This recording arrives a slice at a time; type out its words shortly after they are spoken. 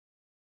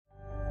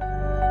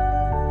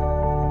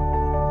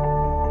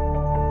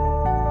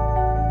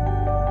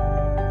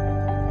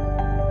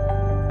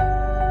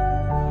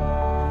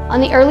On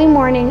the early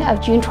morning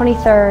of June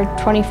 23rd,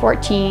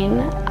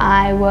 2014,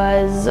 I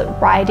was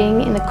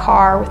riding in the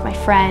car with my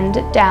friend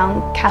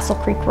down Castle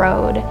Creek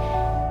Road.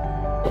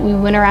 We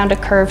went around a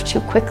curve too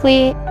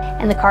quickly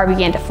and the car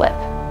began to flip.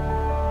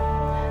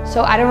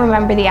 So I don't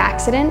remember the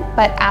accident,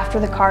 but after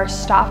the car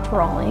stopped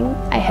rolling,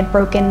 I had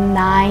broken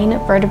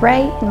 9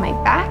 vertebrae in my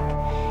back,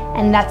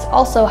 and that's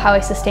also how I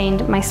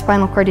sustained my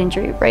spinal cord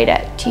injury right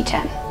at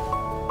T10.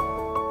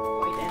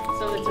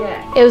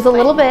 It was a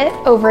little bit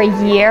over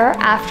a year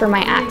after my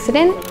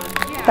accident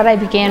that I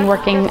began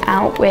working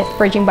out with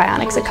Bridging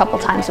Bionics a couple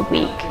times a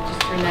week.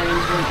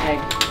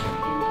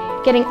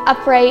 Getting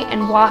upright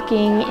and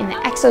walking in the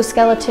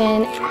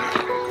exoskeleton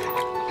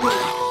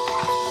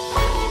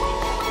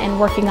and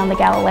working on the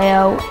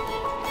Galileo,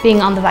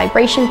 being on the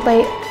vibration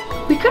plate.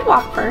 We could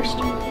walk first.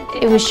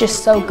 It was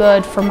just so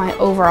good for my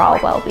overall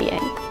well-being.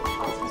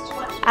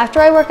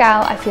 After I work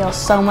out, I feel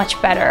so much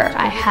better.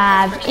 I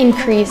have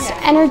increased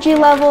energy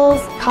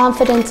levels,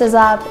 confidence is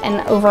up,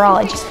 and overall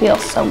I just feel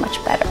so much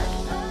better.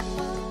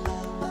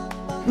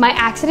 My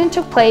accident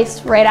took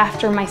place right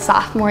after my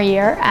sophomore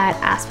year at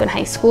Aspen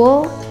High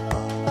School.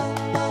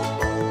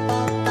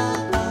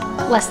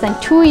 Less than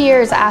 2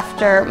 years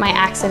after my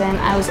accident,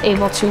 I was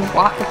able to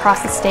walk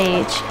across the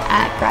stage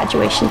at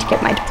graduation to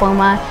get my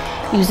diploma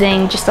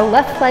using just a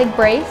left leg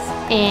brace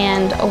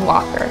and a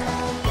walker.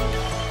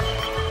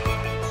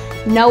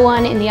 No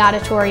one in the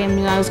auditorium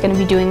knew I was going to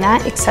be doing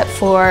that except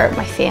for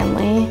my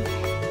family.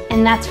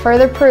 And that's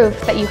further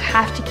proof that you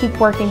have to keep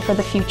working for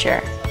the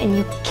future and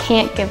you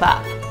can't give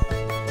up.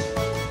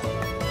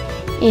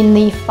 In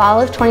the fall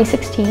of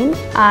 2016,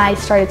 I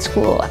started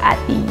school at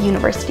the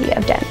University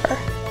of Denver.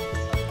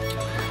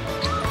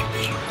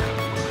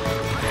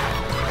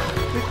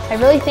 I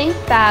really think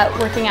that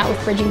working out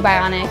with Bridging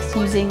Bionics,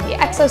 using the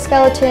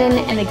exoskeleton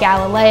and the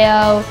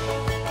Galileo,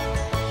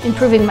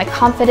 improving my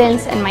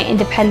confidence and my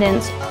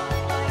independence,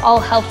 all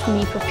helped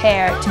me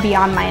prepare to be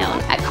on my own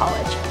at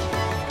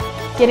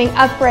college. Getting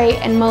upright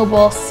and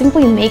mobile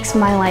simply makes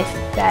my life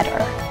better.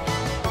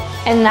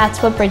 And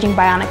that's what Bridging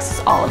Bionics is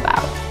all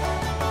about.